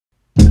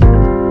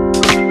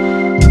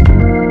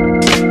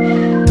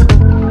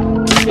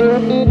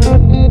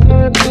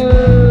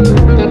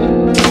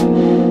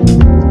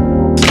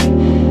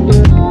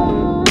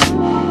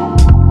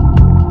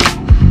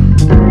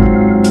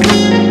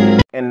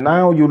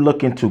now you're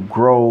looking to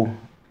grow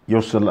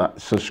your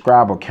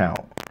subscriber count.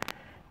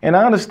 And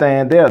I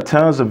understand there are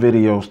tons of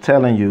videos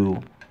telling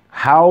you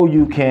how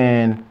you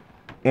can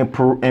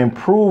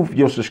improve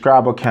your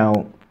subscriber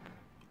count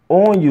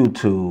on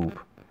YouTube.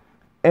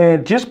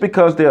 And just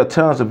because there are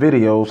tons of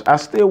videos, I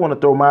still want to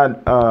throw my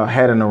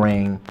hat in the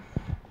ring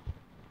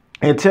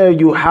and tell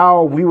you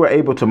how we were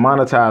able to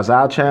monetize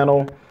our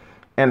channel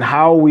and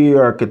how we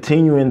are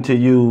continuing to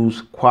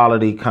use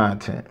quality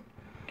content.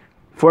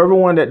 For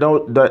everyone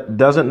that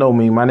doesn't know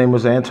me, my name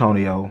is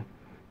Antonio,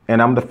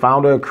 and I'm the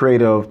founder and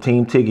creator of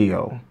Team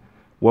TTTR,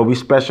 where we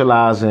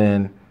specialize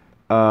in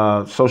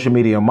social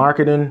media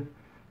marketing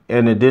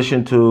in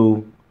addition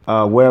to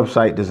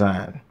website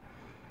design.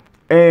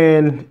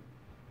 And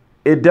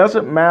it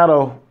doesn't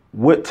matter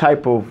what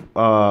type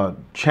of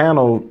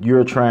channel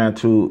you're trying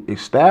to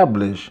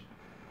establish.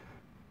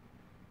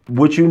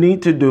 What you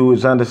need to do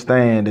is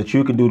understand that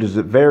you can do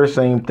the very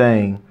same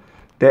thing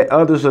that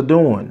others are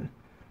doing.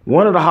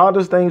 One of the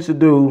hardest things to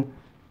do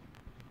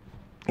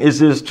is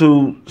just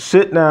to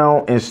sit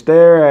down and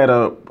stare at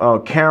a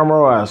camera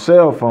or a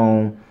cell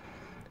phone,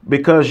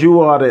 because you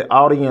are the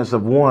audience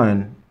of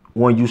one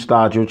when you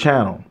start your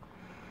channel.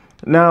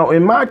 Now,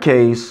 in my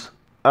case,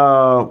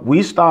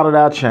 we started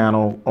our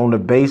channel on the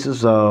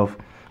basis of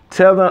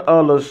telling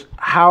others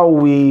how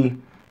we,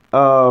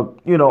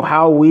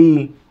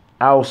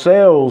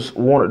 ourselves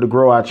wanted to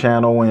grow our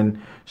channel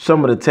and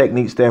some of the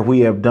techniques that we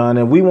have done.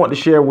 And we want to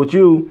share with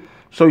you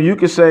so you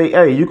can say,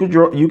 hey, you could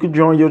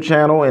join your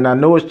channel. And I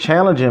know it's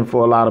challenging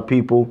for a lot of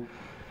people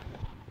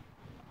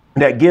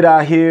that get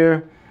out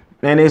here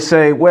and they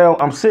say, well,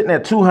 I'm sitting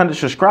at 200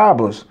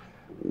 subscribers.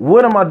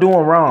 What am I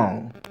doing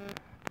wrong?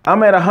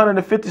 I'm at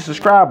 150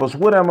 subscribers.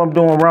 What am I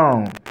doing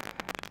wrong?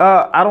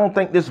 I don't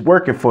think this is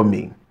working for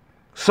me,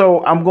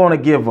 so I'm going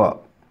to give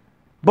up.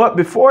 But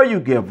before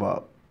you give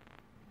up,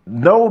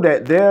 know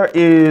that there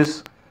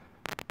is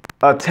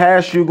a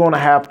task you're going to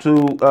have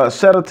to,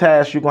 set of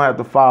tasks you're going to have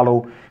to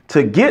follow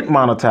to get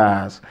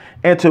monetized.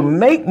 And to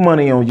make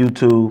money on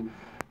YouTube,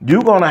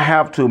 you're going to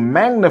have to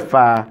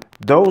magnify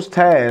those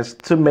tasks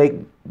to make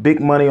big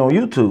money on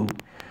YouTube.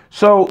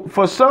 So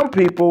for some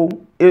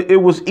people,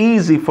 it was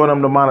easy for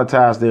them to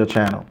monetize their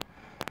channel.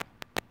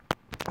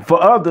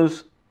 For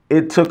others,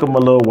 it took them a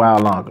little while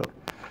longer.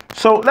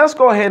 So let's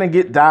go ahead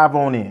and dive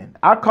on in.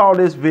 I call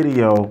this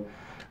video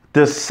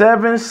the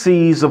 7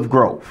 C's of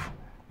growth,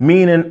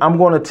 meaning I'm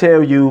going to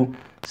tell you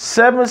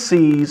 7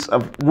 C's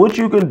of what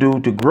you can do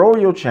to grow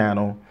your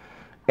channel,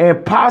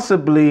 and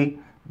possibly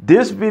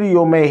this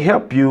video may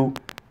help you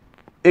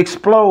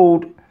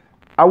explode.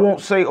 I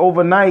won't say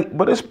overnight,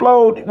 but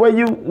explode where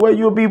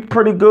you'll be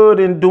pretty good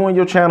in doing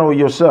your channel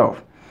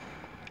yourself.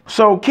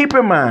 So keep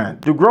in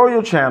mind, to grow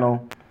your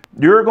channel,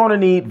 you're going to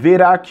need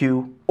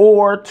VidIQ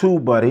or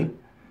TubeBuddy.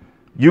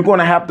 You're going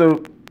to have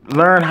to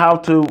learn how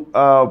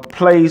to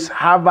place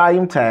high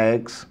volume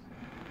tags.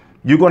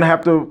 You're going to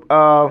have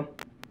to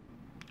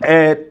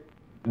add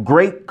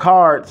great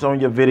cards on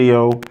your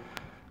video.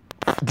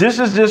 This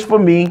is just for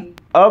me.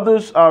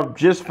 Others are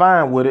just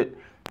fine with it.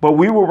 But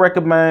we will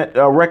recommend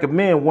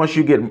once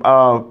you get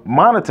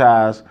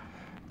monetized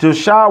to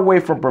shy away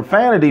from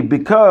profanity,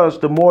 because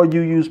the more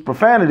you use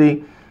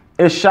profanity,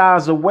 it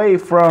shies away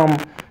from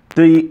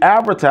the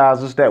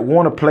advertisers that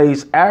want to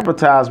place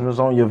advertisements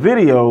on your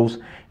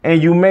videos,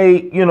 and you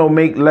may,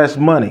 make less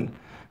money.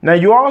 Now,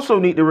 you also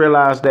need to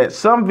realize that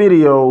some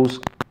videos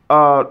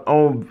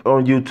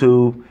on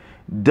YouTube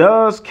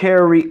does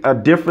carry a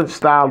different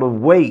style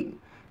of weight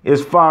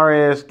as far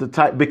as the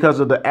type, because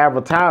of the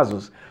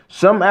advertisers.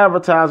 Some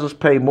advertisers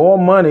pay more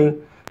money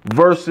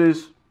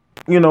versus,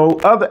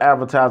 other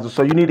advertisers.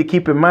 So you need to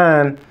keep in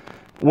mind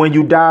when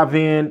you dive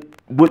in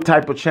what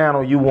type of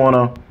channel you want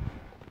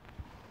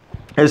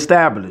to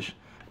establish.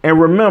 And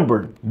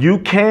remember, you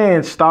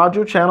can start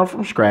your channel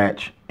from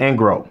scratch and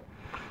grow.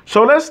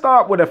 So let's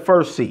start with the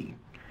first C.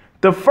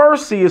 The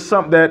first C is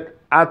something that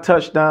I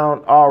touched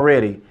on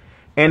already,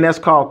 and that's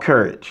called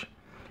courage.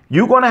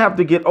 You're going to have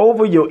to get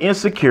over your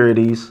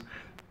insecurities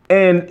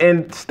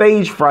and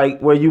stage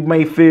fright, where you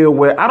may feel,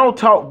 where I don't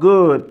talk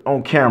good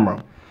on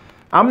camera.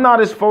 I'm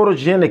not as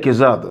photogenic as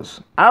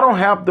others. I don't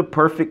have the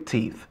perfect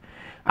teeth.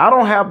 I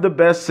don't have the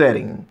best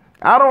setting.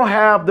 I don't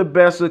have the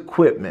best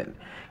equipment.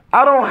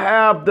 I don't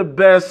have the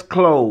best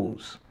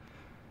clothes.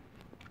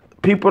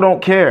 People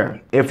don't care.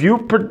 If you're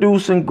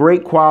producing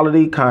great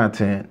quality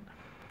content,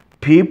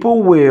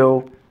 people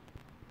will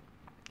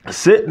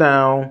sit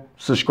down,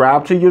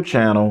 subscribe to your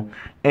channel,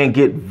 and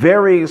get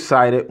very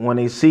excited when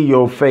they see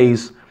your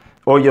face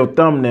or your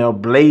thumbnail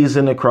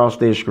blazing across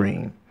their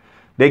screen.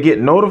 They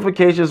get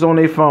notifications on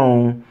their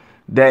phone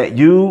that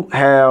you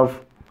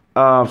have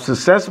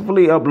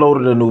successfully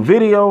uploaded a new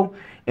video.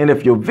 And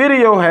if your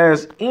video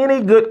has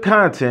any good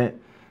content,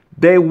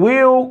 they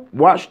will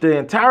watch the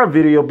entire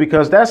video,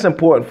 because that's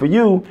important for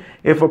you.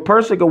 If a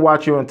person can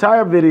watch your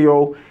entire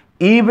video,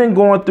 even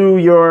going through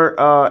your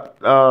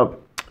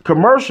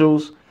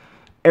commercials,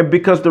 and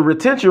because the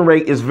retention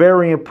rate is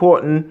very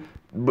important,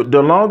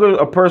 the longer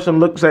a person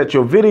looks at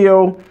your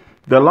video,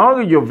 the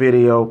longer your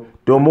video,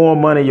 the more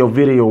money your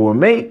video will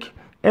make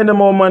and the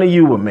more money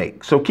you will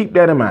make. So keep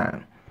that in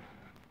mind.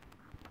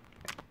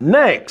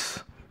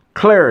 Next,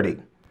 clarity.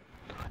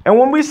 And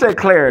when we say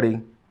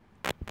clarity,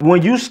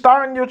 when you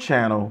start in your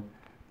channel,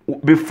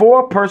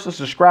 before a person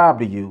subscribes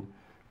to you,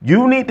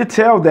 you need to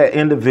tell that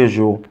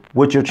individual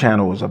what your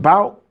channel is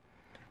about.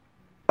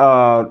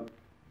 So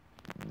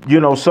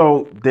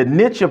the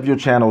niche of your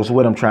channel is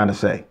what I'm trying to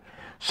say.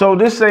 So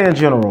this say in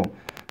general,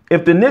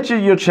 if the niche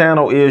of your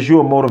channel is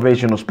you're a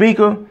motivational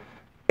speaker,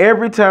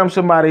 every time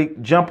somebody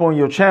jump on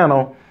your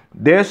channel,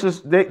 they're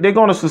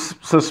going to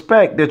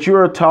suspect that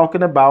you're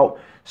talking about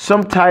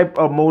some type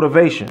of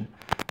motivation.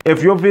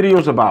 If your video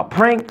is about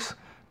pranks,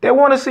 they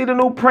want to see the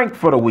new prank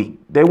for the week.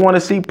 They want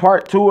to see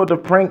part 2 of the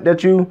prank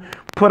that you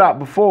put out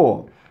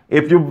before.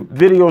 If your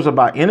video is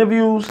about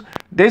interviews,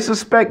 they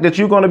suspect that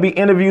you're going to be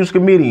interviewing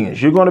comedians.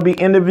 You're going to be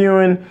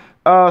interviewing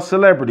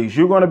celebrities.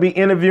 You're going to be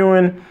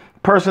interviewing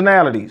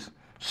personalities,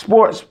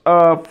 sports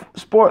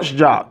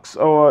jocks,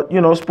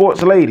 or,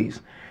 sports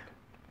ladies.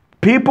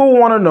 People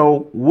want to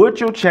know what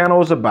your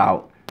channel is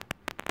about.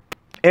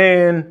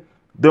 And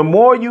the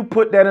more you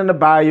put that in the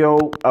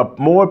bio,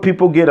 more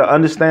people get an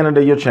understanding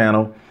of your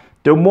channel,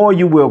 the more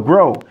you will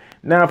grow.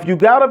 Now, if you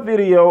got a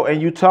video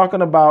and you're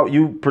talking about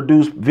you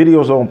produce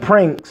videos on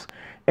pranks,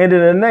 and then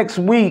the next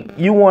week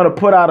you want to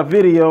put out a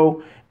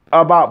video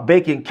about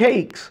baking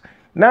cakes,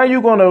 now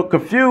you're going to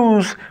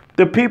confuse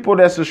the people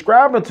that's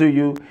subscribing to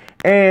you.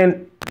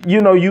 And,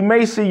 you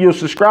may see your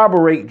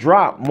subscriber rate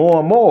drop more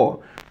and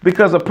more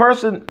because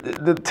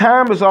the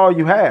time is all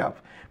you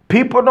have.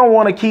 People don't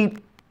want to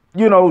keep,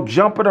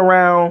 jumping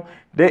around.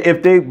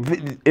 If their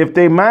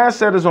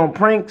mindset is on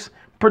pranks,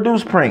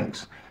 produce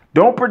pranks.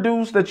 Don't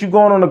produce that you're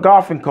going on a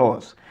golfing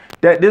course.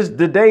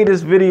 The day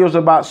this video is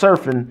about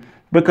surfing,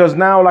 because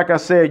now, like I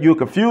said, you're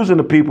confusing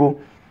the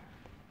people,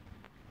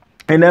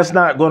 and that's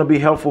not going to be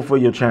helpful for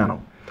your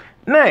channel.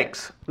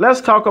 Next, let's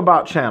talk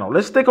about channel.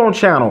 Let's stick on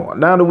channel.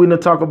 Now that we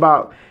done talk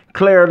about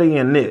clarity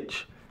and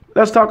niche,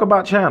 let's talk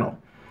about channel.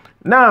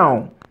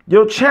 Now,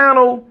 your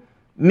channel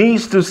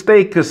needs to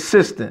stay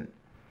consistent.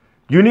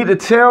 You need to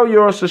tell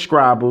your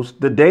subscribers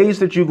the days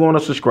that you're going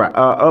to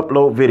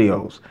upload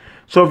videos.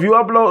 So if you're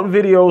uploading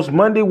videos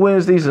Monday,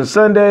 Wednesdays, and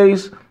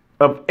Sundays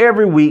of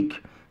every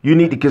week, you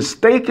need to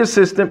stay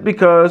consistent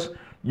because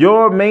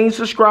your main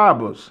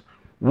subscribers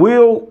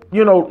will,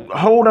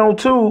 hold on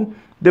to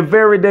the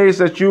very days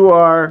that you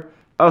are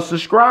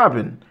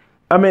subscribing.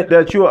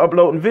 That you're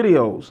uploading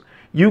videos.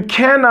 You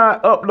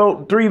cannot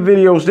upload 3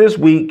 videos this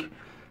week,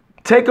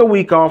 take a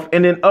week off,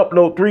 and then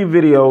upload 3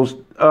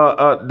 videos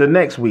the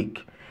next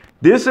week.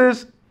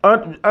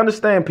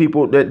 Understand,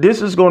 people, that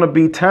this is going to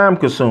be time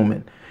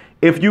consuming.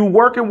 If you're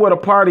working with a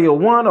party of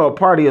 1 or a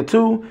party of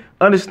 2,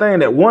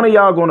 understand that one of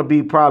y'all going to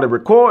be probably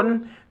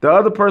recording, the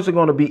other person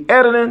going to be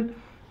editing,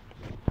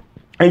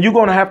 and you're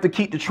going to have to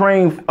keep the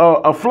train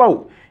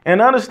afloat.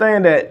 And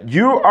understand that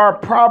you are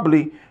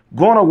probably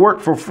going to work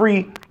for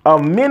free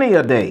many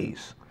a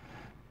days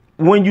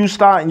when you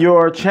start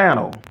your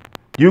channel.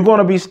 You're going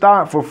to be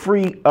starting for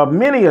free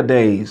many a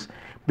days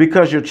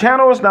because your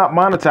channel is not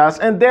monetized,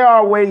 and there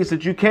are ways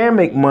that you can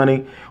make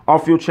money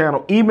off your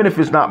channel even if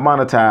it's not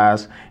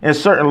monetized. And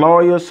certain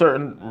lawyers,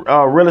 certain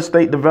real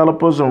estate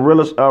developers, and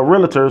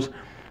realtors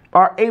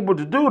are able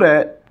to do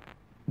that.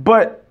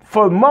 But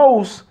for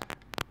most,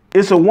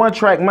 it's a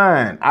one-track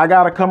mind. I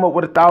got to come up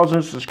with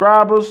 1,000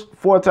 subscribers,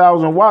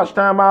 4,000 watch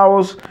time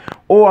hours,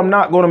 or I'm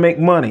not going to make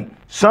money.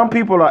 Some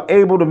people are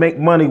able to make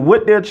money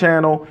with their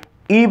channel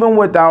even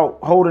without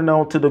holding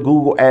on to the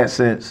Google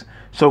AdSense.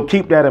 So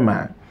keep that in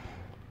mind.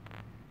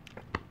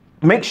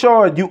 Make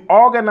sure you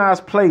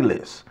organize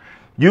playlists.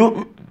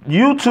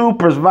 YouTube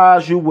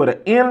provides you with an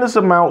endless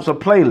amounts of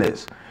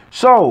playlists.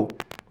 So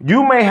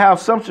you may have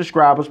some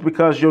subscribers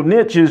because your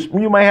niches,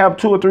 you may have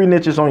 2 or 3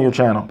 niches on your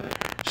channel.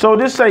 So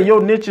this say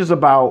your niche is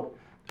about,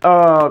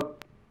 you're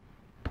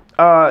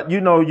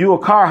a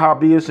car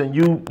hobbyist, and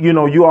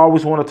you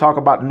always want to talk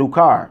about the new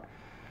car.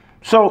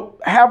 So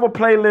have a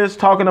playlist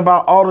talking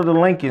about all of the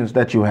Lincolns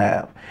that you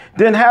have.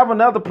 Then have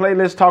another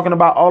playlist talking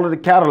about all of the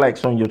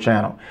Cadillacs on your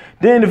channel.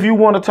 Then if you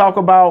want to talk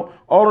about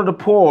all of the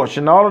Porsche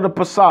and all of the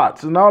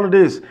Passats and all of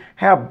this,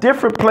 have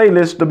different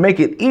playlists to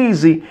make it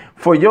easy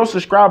for your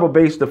subscriber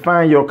base to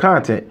find your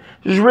content.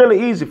 It's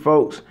really easy,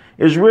 folks.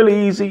 It's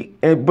really easy,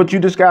 but you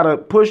just got to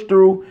push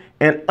through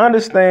and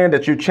understand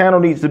that your channel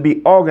needs to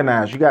be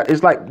organized.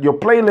 It's like your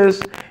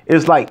playlist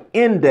is like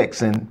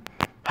indexing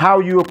how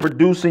you are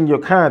producing your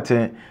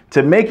content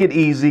to make it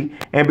easy.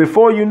 And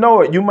before you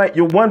know it,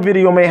 your one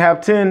video may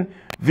have 10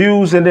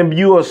 views, and then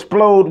you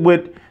explode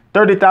with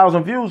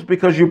 30,000 views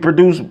because you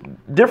produce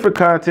different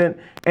content.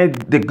 And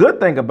the good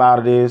thing about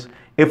it is,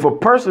 if a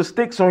person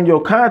sticks on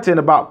your content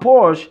about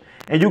Porsche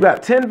and you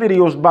got 10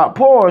 videos about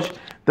Porsche,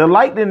 the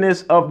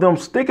likeliness of them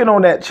sticking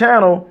on that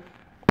channel,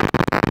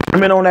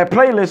 on that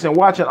playlist and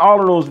watching all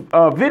of those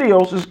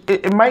videos,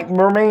 it might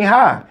remain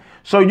high.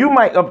 So you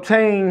might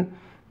obtain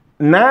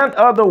 9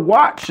 other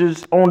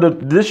watches on the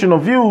additional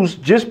views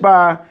just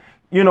by,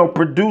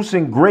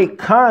 producing great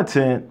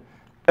content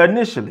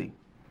initially.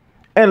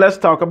 And let's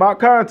talk about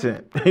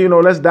content.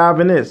 Let's dive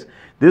in this.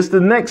 This is the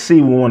next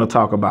C we want to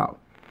talk about.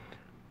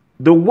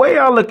 The way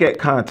I look at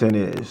content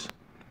is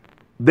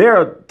there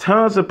are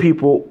tons of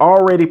people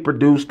already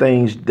produce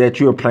things that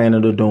you're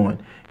planning on doing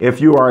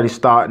if you're already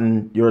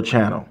starting your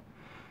channel.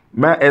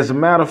 As a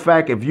matter of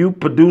fact, if you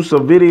produce a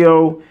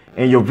video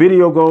and your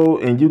video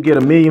goes and you get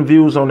 1 million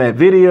views on that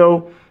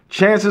video,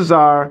 chances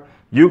are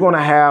you're going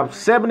to have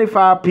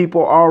 75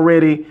 people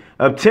already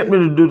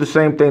attempting to do the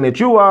same thing that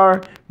you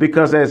are,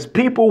 because as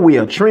people, we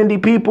are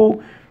trendy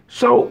people.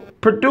 So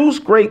produce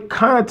great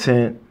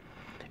content.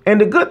 And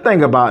the good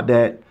thing about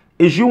that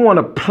is you want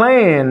to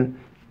plan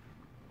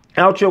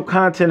out your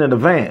content in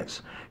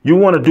advance. You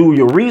want to do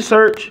your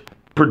research,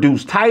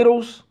 produce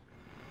titles.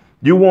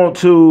 You want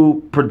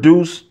to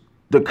produce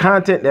the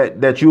content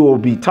that you will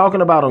be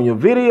talking about on your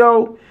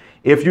video.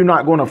 If you're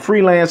not going to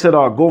freelance it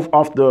or go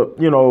off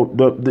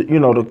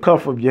the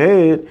cuff of your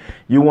head,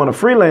 you want to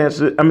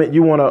freelance it.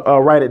 You want to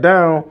write it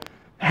down.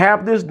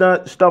 Have this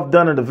stuff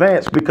done in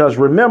advance, because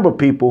remember,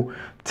 people,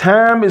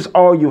 time is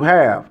all you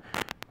have.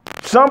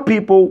 Some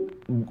people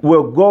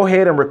will go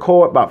ahead and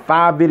record about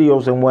 5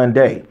 videos in one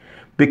day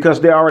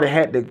because they already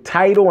had the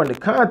title and the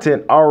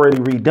content already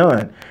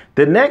redone.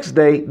 The next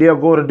day, they'll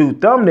go to do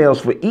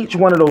thumbnails for each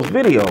one of those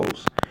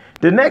videos.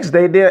 The next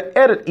day, they'll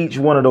edit each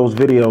one of those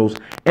videos.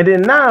 And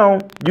then now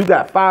you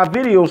got 5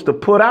 videos to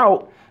put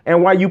out.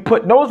 And while you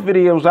put those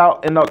videos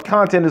out and the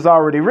content is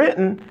already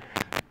written,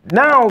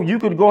 now you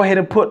could go ahead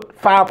and put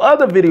 5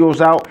 other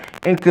videos out,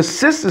 and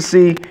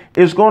consistency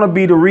is going to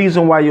be the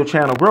reason why your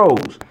channel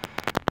grows.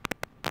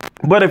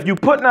 But if you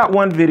putting out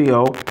one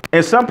video,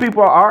 and some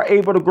people are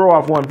able to grow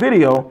off one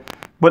video,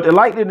 but the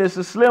likeliness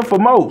is slim for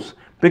most,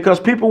 because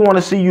people want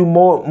to see you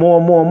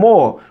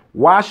more.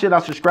 Why should I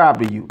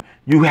subscribe to you?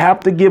 You have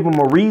to give them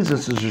a reason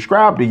to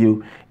subscribe to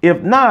you.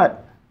 If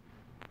not,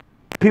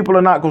 people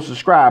are not going to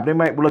subscribe. They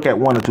might look at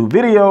 1 or 2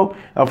 videos.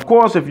 Of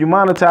course, if you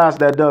monetize,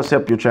 that does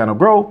help your channel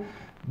grow.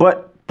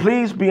 But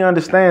please be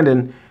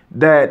understanding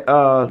that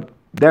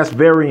that's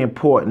very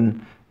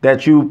important,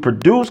 that you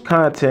produce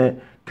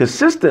content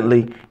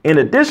consistently, and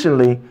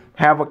additionally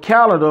have a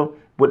calendar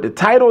with the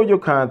title of your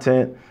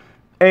content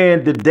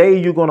and the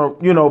day you're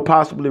gonna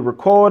possibly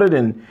record it.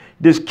 And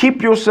just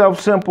keep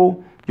yourself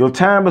simple. Your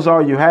time is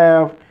all you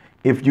have.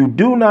 If you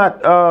do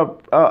not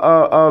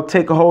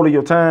take a hold of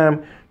your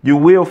time, you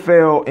will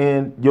fail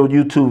in your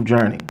YouTube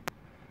journey.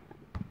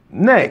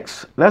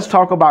 Next, let's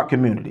talk about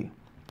community.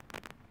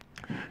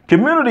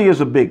 Community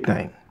is a big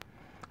thing.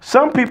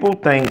 Some people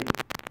think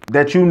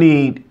that you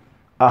need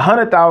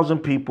 100,000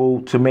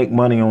 people to make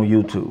money on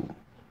YouTube.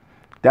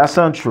 That's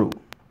untrue.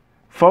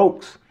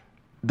 Folks,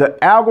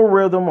 the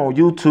algorithm on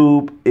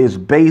YouTube is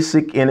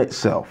basic in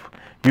itself.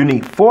 You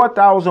need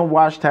 4,000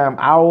 watch time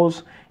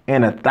hours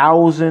and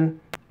 1,000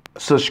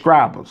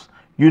 subscribers.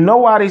 You know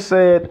why they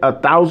said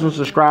 1,000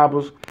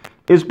 subscribers?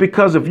 It's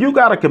because if you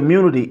got a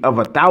community of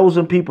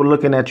 1,000 people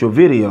looking at your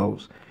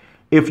videos,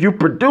 if you're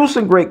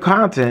producing great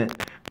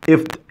content,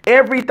 if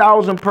every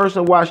 1,000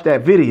 person watched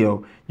that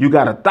video, you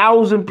got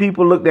 1,000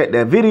 people looked at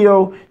that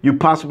video, you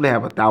possibly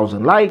have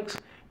 1,000 likes,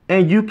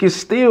 and you can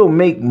still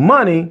make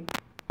money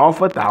off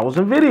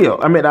 1,000 videos.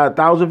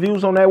 1,000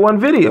 views on that one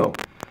video.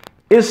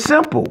 It's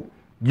simple.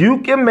 You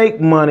can make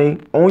money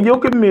on your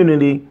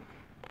community,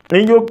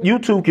 in your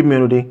YouTube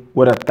community,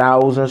 with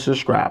 1,000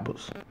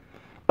 subscribers.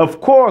 Of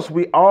course,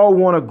 we all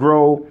want to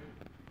grow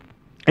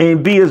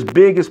and be as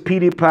big as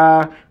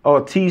PewDiePie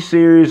or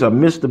T-Series or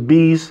Mr.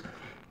 Beast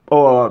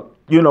or,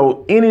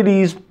 any of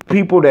these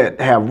people that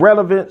have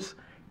relevance.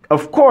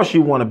 Of course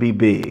you want to be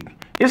big.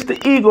 It's the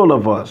ego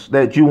of us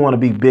that you want to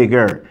be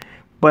bigger.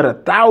 But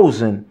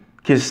 1,000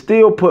 can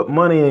still put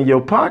money in your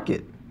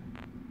pocket.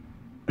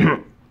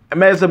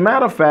 As a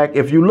matter of fact,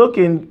 if you look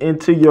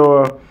into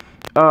your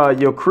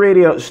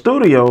creative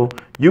studio,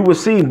 you will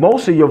see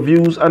most of your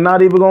views are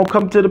not even going to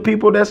come to the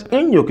people that's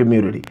in your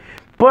community.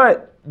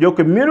 But your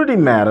community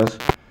matters,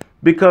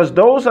 because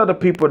those are the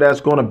people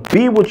that's going to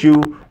be with you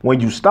when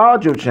you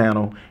start your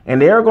channel,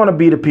 and they're going to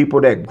be the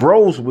people that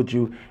grows with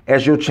you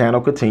as your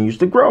channel continues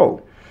to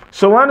grow.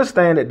 So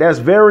understand that that's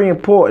very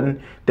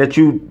important, that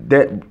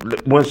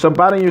when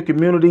somebody in your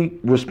community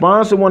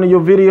responds to one of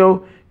your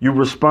videos, you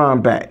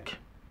respond back.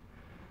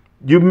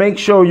 You make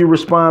sure you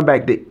respond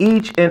back to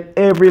each and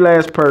every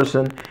last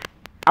person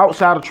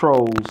outside of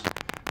trolls,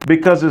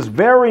 because it's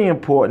very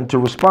important to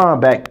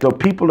respond back to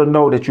people to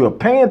know that you are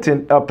paying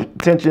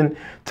attention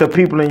to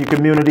people in your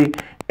community,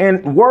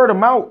 and word of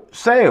mouth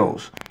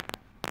sells.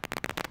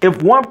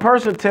 If one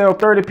person tells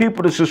 30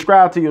 people to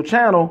subscribe to your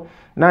channel,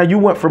 now you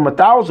went from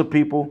 1,000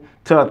 people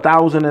to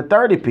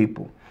 1,030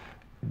 people.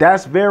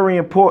 That's very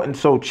important.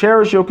 So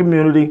cherish your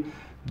community,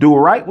 do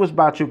right what's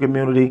about your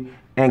community,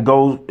 and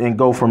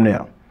go from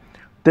there.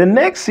 The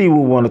next C we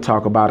want to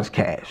talk about is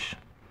cash.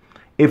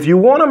 If you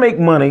want to make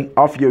money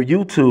off your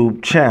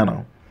YouTube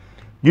channel,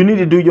 you need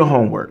to do your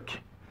homework.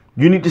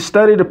 You need to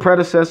study the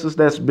predecessors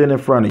that's been in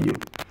front of you.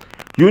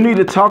 You need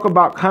to talk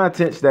about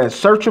content that's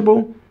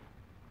searchable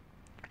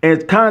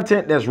and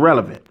content that's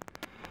relevant.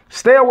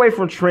 Stay away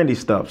from trendy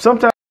stuff.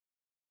 Sometimes